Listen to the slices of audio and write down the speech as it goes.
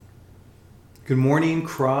Good morning,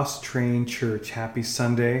 Cross Train Church. Happy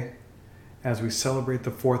Sunday. As we celebrate the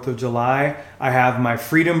 4th of July, I have my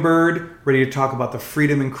Freedom Bird ready to talk about the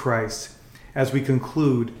freedom in Christ as we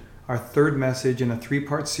conclude our third message in a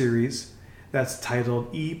 3-part series that's titled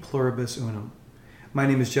E Pluribus Unum. My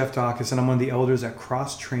name is Jeff Dawkins, and I'm one of the elders at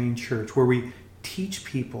Cross Train Church, where we teach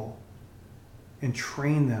people and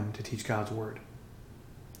train them to teach God's Word.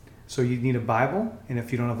 So you need a Bible, and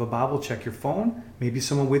if you don't have a Bible, check your phone. Maybe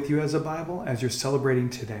someone with you has a Bible as you're celebrating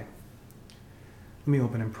today. Let me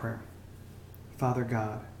open in prayer. Father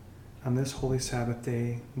God, on this holy Sabbath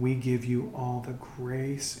day, we give you all the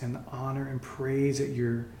grace and honor and praise that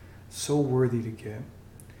you're so worthy to give.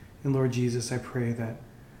 And Lord Jesus, I pray that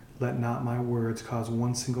let not my words cause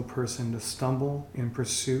one single person to stumble in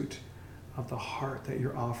pursuit of the heart that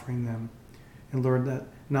you're offering them. And Lord, that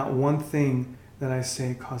not one thing that I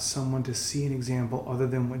say cause someone to see an example other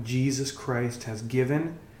than what Jesus Christ has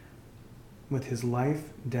given with his life,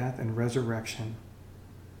 death, and resurrection.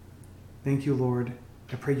 Thank you, Lord.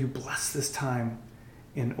 I pray you bless this time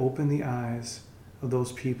and open the eyes of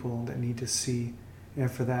those people that need to see. And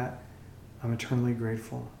for that, I'm eternally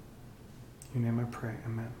grateful. In your name I pray.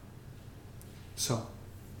 Amen. So,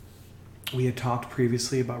 we had talked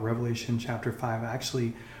previously about Revelation chapter 5. I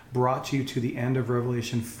actually brought you to the end of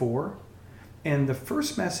Revelation 4. And the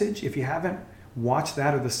first message, if you haven't watched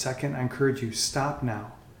that or the second, I encourage you, stop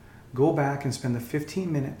now. Go back and spend the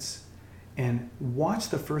 15 minutes and watch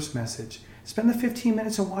the first message. Spend the 15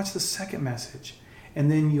 minutes and watch the second message.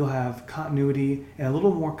 And then you'll have continuity and a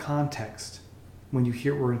little more context when you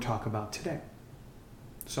hear what we're going to talk about today.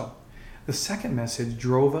 So, the second message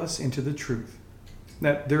drove us into the truth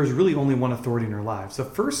that there is really only one authority in our lives. The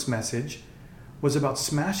first message was about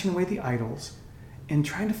smashing away the idols and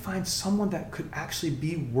trying to find someone that could actually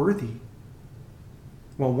be worthy.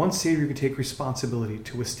 Well, one Savior could take responsibility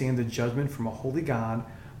to withstand the judgment from a holy God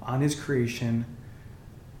on his creation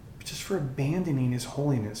just for abandoning his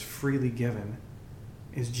holiness freely given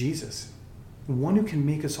is Jesus. One who can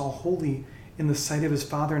make us all holy in the sight of his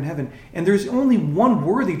Father in heaven. And there's only one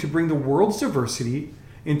worthy to bring the world's diversity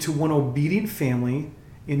into one obedient family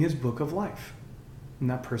in his book of life. And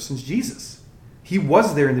that person's Jesus. He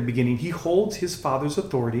was there in the beginning. He holds his Father's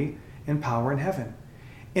authority and power in heaven.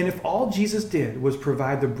 And if all Jesus did was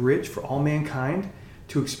provide the bridge for all mankind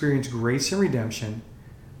to experience grace and redemption,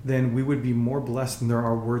 then we would be more blessed than there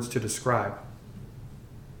are words to describe.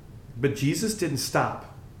 But Jesus didn't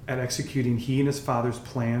stop at executing he and his Father's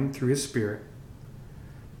plan through his Spirit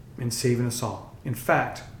and saving us all. In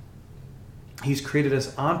fact, he's created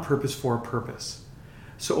us on purpose for a purpose.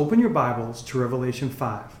 So open your Bibles to Revelation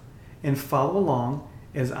 5 and follow along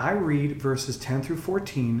as I read verses 10 through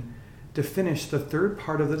 14 to finish the third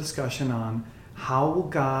part of the discussion on how will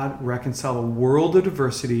God reconcile a world of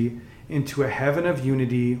diversity into a heaven of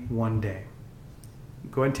unity one day.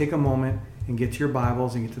 Go ahead and take a moment and get to your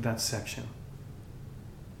Bibles and get to that section.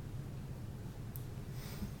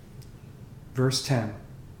 Verse 10.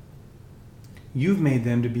 You've made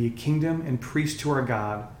them to be a kingdom and priests to our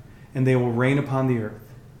God, and they will reign upon the earth.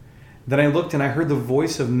 Then I looked and I heard the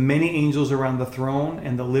voice of many angels around the throne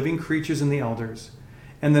and the living creatures and the elders.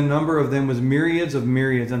 And the number of them was myriads of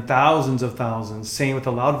myriads and thousands of thousands, saying with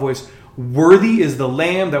a loud voice, Worthy is the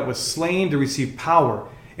Lamb that was slain to receive power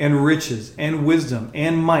and riches and wisdom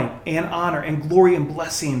and might and honor and glory and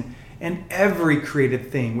blessing and every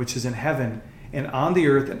created thing which is in heaven and on the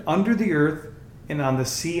earth and under the earth and on the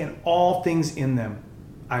sea and all things in them.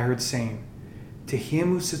 I heard saying, To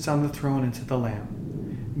him who sits on the throne and to the Lamb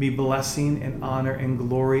be blessing and honor and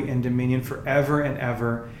glory and dominion forever and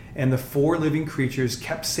ever. And the 4 living creatures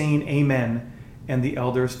kept saying amen, and the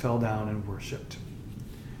elders fell down and worshipped.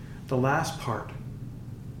 The last part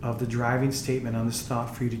of the driving statement on this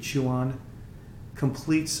thought for you to chew on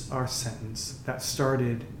completes our sentence that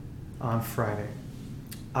started on Friday.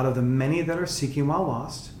 Out of the many that are seeking while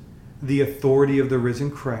lost, the authority of the risen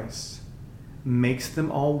Christ makes them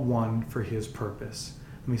all one for his purpose.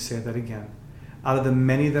 Let me say that again. Out of the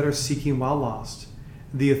many that are seeking while lost,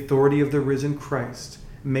 the authority of the risen Christ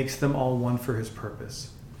makes them all one for his purpose.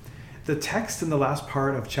 The text in the last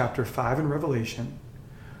part of chapter 5 in Revelation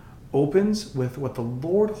opens with what the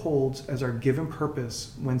Lord holds as our given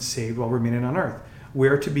purpose when saved while remaining on earth. We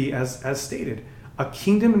are to be, as stated, a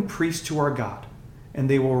kingdom and priest to our God, and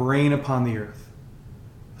they will reign upon the earth.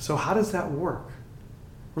 So how does that work?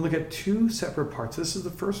 We're looking at 2 separate parts. This is the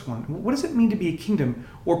first one. What does it mean to be a kingdom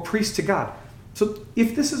or priest to God? So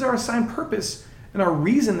if this is our assigned purpose and our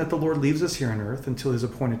reason that the Lord leaves us here on earth until his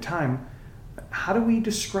appointed time, how do we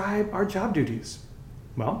describe our job duties?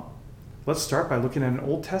 Well, Let's start by looking at an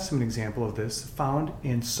Old Testament example of this found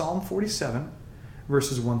in Psalm 47,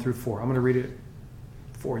 verses 1 through 4. I'm going to read it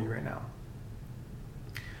for you right now.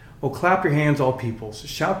 "Oh, clap your hands, all peoples.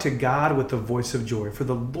 Shout to God with the voice of joy. For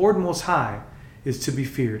the Lord Most High is to be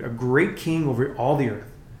feared, a great king over all the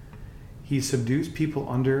earth. He subdues people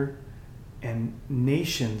under and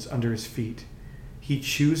nations under his feet. He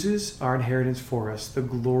chooses our inheritance for us, the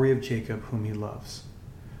glory of Jacob, whom he loves."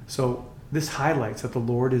 So this highlights that the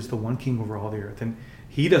Lord is the one king over all the earth, and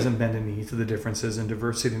he doesn't bend a knee to the differences and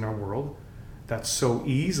diversity in our world that so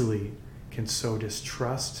easily can sow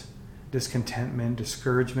distrust, discontentment,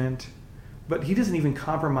 discouragement. But he doesn't even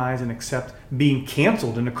compromise and accept being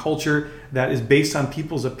canceled in a culture that is based on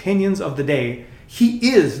people's opinions of the day.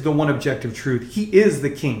 He is the one objective truth. He is the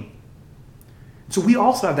king. So we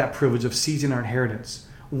also have that privilege of seizing our inheritance,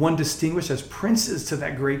 one distinguished as princes to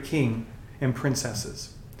that great king and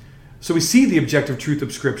princesses. So we see the objective truth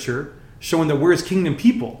of Scripture showing that we're his kingdom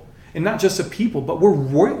people, and not just a people, but we're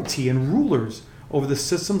royalty and rulers over the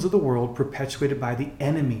systems of the world perpetuated by the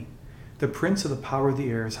enemy. The prince of the power of the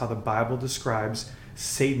air is how the Bible describes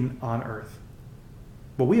Satan on earth.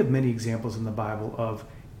 Well, we have many examples in the Bible of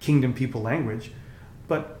kingdom people language,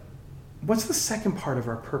 but what's the second part of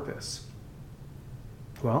our purpose?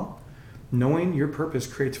 Well, knowing your purpose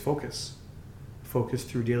creates focus. Focus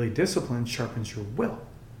through daily discipline sharpens your will.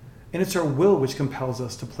 And it's our will which compels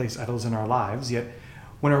us to place idols in our lives, yet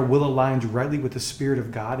when our will aligns rightly with the Spirit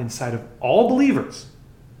of God inside of all believers,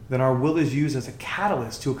 then our will is used as a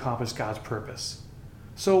catalyst to accomplish God's purpose.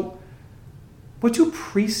 So, what do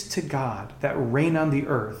priests to God that reign on the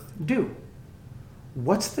earth do?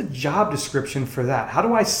 What's the job description for that? How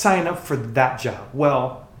do I sign up for that job?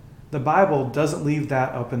 Well, the Bible doesn't leave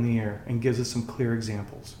that up in the air and gives us some clear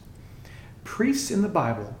examples. Priests in the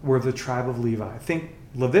Bible were of the tribe of Levi. Think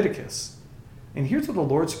Leviticus. And here's what the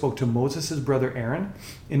Lord spoke to Moses' brother Aaron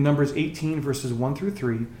in Numbers 18, verses 1 through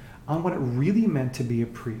 3, on what it really meant to be a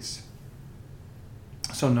priest.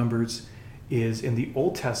 So Numbers is in the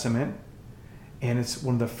Old Testament, and it's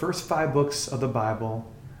one of the first 5 books of the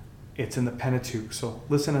Bible. It's in the Pentateuch. So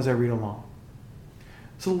listen as I read along.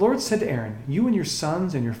 "So the Lord said to Aaron, you and your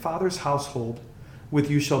sons and your father's household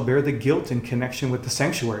with you shall bear the guilt in connection with the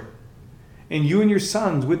sanctuary. And you and your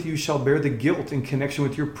sons with you shall bear the guilt in connection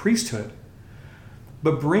with your priesthood.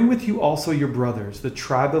 But bring with you also your brothers, the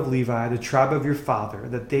tribe of Levi, the tribe of your father,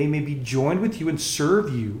 that they may be joined with you and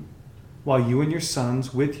serve you, while you and your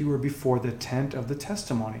sons with you are before the tent of the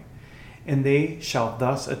testimony. And they shall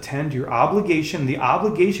thus attend your obligation, the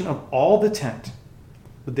obligation of all the tent.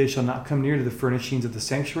 But they shall not come near to the furnishings of the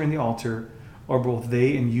sanctuary and the altar, or both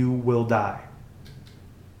they and you will die."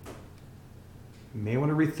 You may want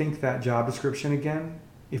to rethink that job description again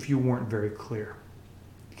if you weren't very clear.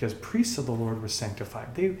 Because priests of the Lord were sanctified.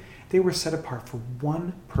 They were set apart for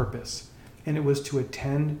one purpose, and it was to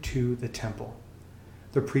attend to the temple.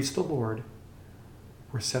 The priests of the Lord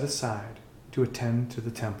were set aside to attend to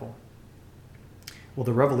the temple. Well,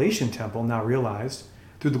 the Revelation temple, now realized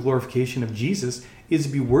through the glorification of Jesus, is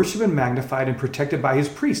to be worshiped and magnified and protected by his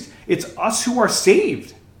priest. It's us who are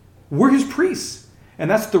saved. We're his priests. And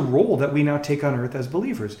that's the role that we now take on earth as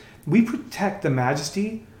believers. We protect the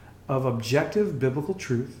majesty of objective biblical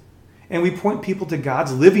truth, and we point people to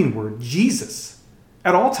God's living word, Jesus,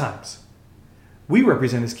 at all times. We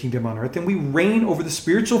represent his kingdom on earth, and we reign over the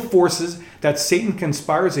spiritual forces that Satan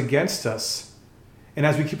conspires against us. And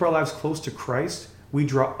as we keep our lives close to Christ, we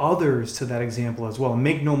draw others to that example as well. And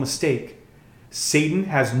make no mistake, Satan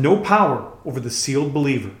has no power over the sealed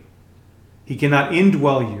believer. He cannot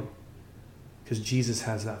indwell you, because Jesus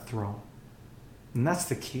has that throne. And that's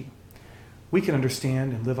the key. We can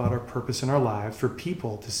understand and live out our purpose in our lives for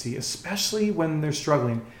people to see, especially when they're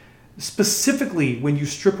struggling. Specifically, when you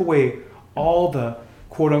strip away all the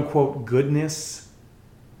quote-unquote goodness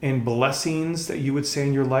and blessings that you would say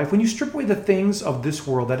in your life, when you strip away the things of this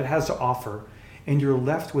world that it has to offer, and you're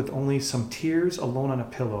left with only some tears alone on a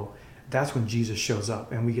pillow, that's when Jesus shows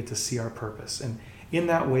up and we get to see our purpose. And in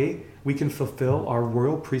that way, we can fulfill our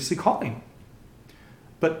royal priestly calling.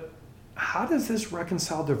 But how does this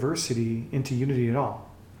reconcile diversity into unity at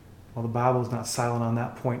all? Well, the Bible is not silent on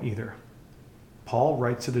that point either. Paul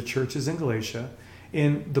writes to the churches in Galatia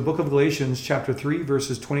in the book of Galatians chapter 3,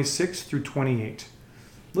 verses 26 through 28.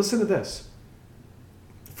 Listen to this.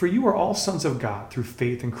 "For you are all sons of God through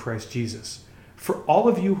faith in Christ Jesus. For all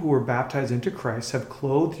of you who were baptized into Christ have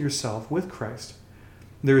clothed yourself with Christ.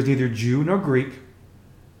 There is neither Jew nor Greek.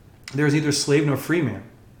 There is neither slave nor free man.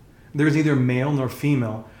 There is neither male nor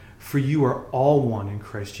female, for you are all one in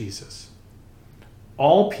Christ Jesus.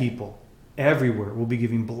 All people everywhere will be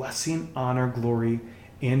giving blessing, honor, glory,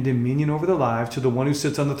 and dominion over their lives to the one who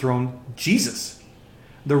sits on the throne, Jesus.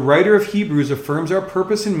 The writer of Hebrews affirms our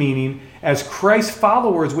purpose and meaning as Christ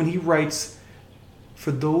followers when he writes,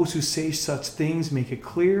 "For those who say such things make it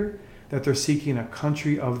clear that they're seeking a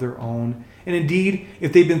country of their own." And indeed,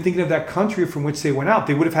 if they'd been thinking of that country from which they went out,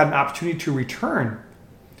 they would have had an opportunity to return.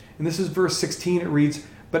 And this is verse 16. It reads,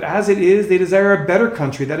 "But as it is, they desire a better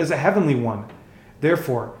country, that is a heavenly one.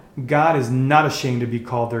 Therefore, God is not ashamed to be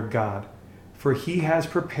called their God, for he has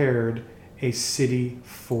prepared a city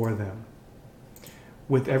for them."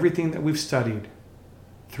 With everything that we've studied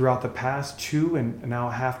throughout the past 2 and now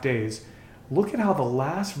a half days, look at how the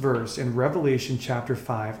last verse in Revelation chapter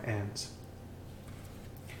 5 ends.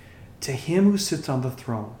 "To him who sits on the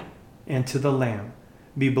throne and to the Lamb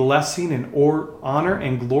be blessing and honor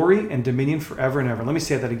and glory and dominion forever and ever." Let me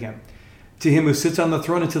say that again. "To him who sits on the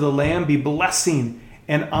throne and to the Lamb be blessing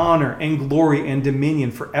and honor and glory and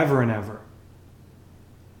dominion forever and ever."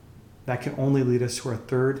 That can only lead us to our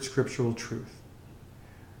third scriptural truth.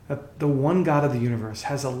 That the one God of the universe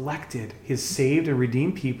has elected his saved and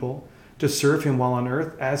redeemed people to serve him while on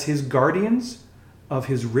earth as his guardians of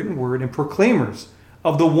his written word and proclaimers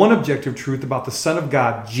of the one objective truth about the Son of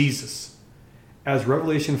God, Jesus. As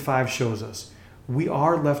Revelation 5 shows us, we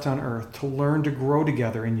are left on earth to learn to grow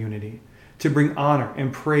together in unity, to bring honor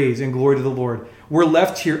and praise and glory to the Lord. We're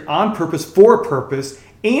left here on purpose, for a purpose,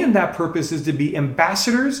 and that purpose is to be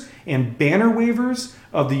ambassadors and banner wavers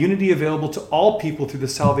of the unity available to all people through the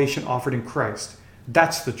salvation offered in Christ.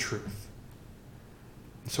 That's the truth.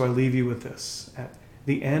 So I leave you with this. At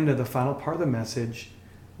the end of the final part of the message,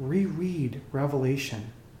 reread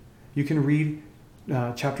Revelation. You can read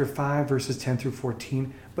chapter 5, verses 10 through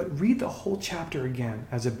 14, but read the whole chapter again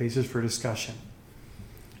as a basis for discussion.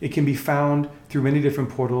 It can be found through many different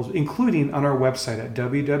portals, including on our website at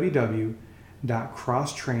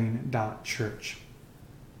www.crosstrain.church.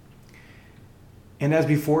 And as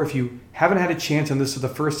before, if you haven't had a chance and this is the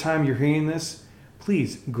first time you're hearing this,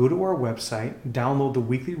 please go to our website, download the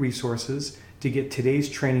weekly resources to get today's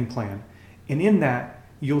training plan. And in that,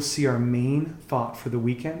 you'll see our main thought for the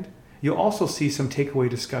weekend. You'll also see some takeaway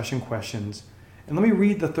discussion questions. And let me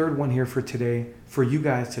read the third one here for today for you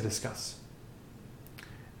guys to discuss.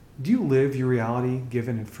 Do you live your reality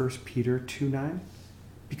given in 1 Peter 2:9?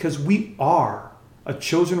 Because we are a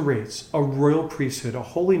chosen race, a royal priesthood, a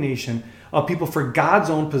holy nation, a people for God's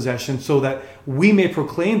own possession, so that we may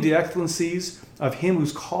proclaim the excellencies of him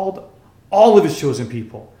who's called all of his chosen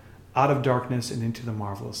people out of darkness and into the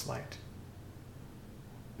marvelous light.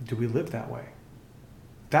 Do we live that way?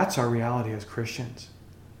 That's our reality as Christians.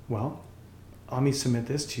 Well, let me submit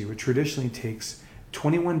this to you. It traditionally takes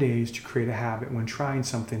 21 days to create a habit when trying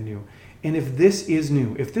something new. And if this is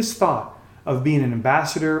new, if this thought of being an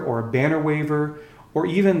ambassador or a banner waver, or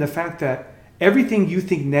even the fact that everything you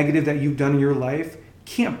think negative that you've done in your life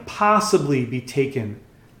can't possibly be taken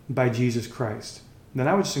by Jesus Christ, then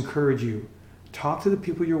I would just encourage you, talk to the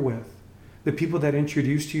people you're with, the people that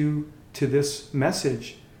introduced you to this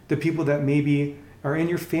message, the people that maybe are in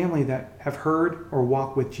your family that have heard or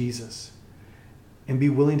walk with Jesus, and be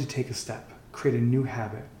willing to take a step, create a new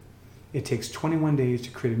habit. It takes 21 days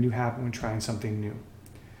to create a new habit when trying something new.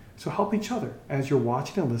 So help each other as you're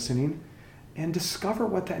watching and listening, and discover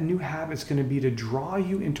what that new habit is going to be to draw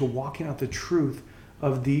you into walking out the truth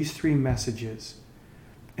of these 3 messages.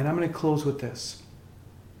 And I'm going to close with this.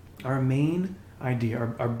 Our main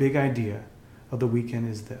idea, our big idea of the weekend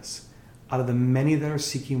is this. Out of the many that are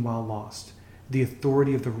seeking while lost, the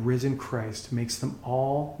authority of the risen Christ makes them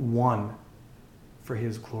all one for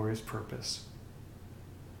his glorious purpose.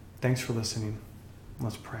 Thanks for listening.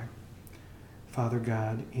 Let's pray. Father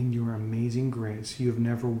God, in your amazing grace, you have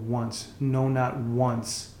never once, no, not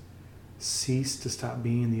once, ceased to stop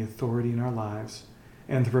being the authority in our lives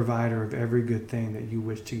and the provider of every good thing that you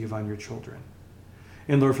wish to give on your children.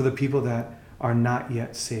 And Lord, for the people that are not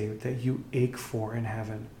yet saved, that you ache for in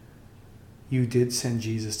heaven, you did send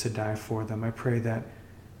Jesus to die for them. I pray that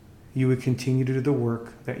you would continue to do the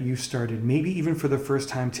work that you started, maybe even for the first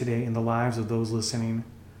time today in the lives of those listening.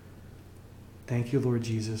 Thank you, Lord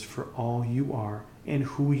Jesus, for all you are and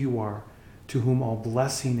who you are, to whom all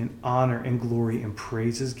blessing and honor and glory and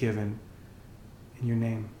praise is given. In your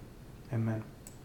name, amen.